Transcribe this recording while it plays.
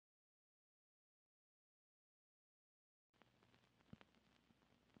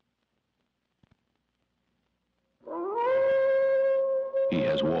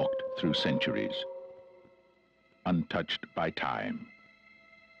through centuries, untouched by time.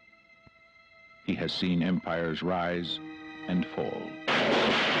 He has seen empires rise and fall.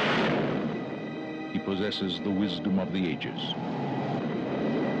 He possesses the wisdom of the ages.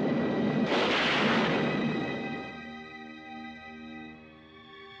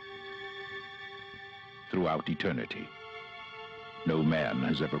 Throughout eternity, no man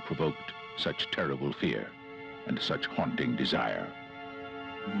has ever provoked such terrible fear and such haunting desire.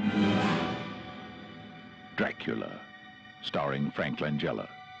 Dracula, starring Frank Langella,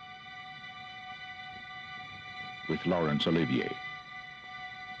 with Laurence Olivier.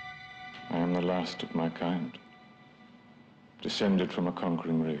 I am the last of my kind, descended from a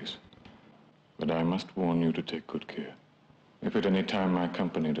conquering race. But I must warn you to take good care. If at any time my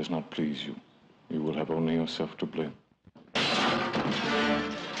company does not please you, you will have only yourself to blame.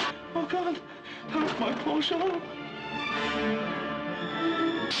 Oh, God! Hurt my poor Charlotte!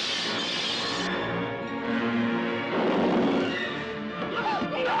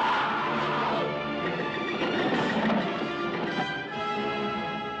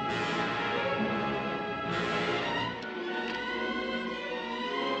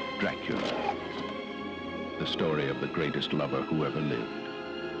 Dracula, the story of the greatest lover who ever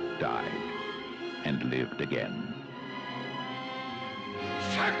lived, died, and lived again.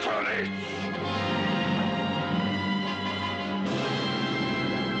 Sacrilege!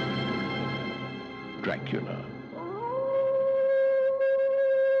 Dracula.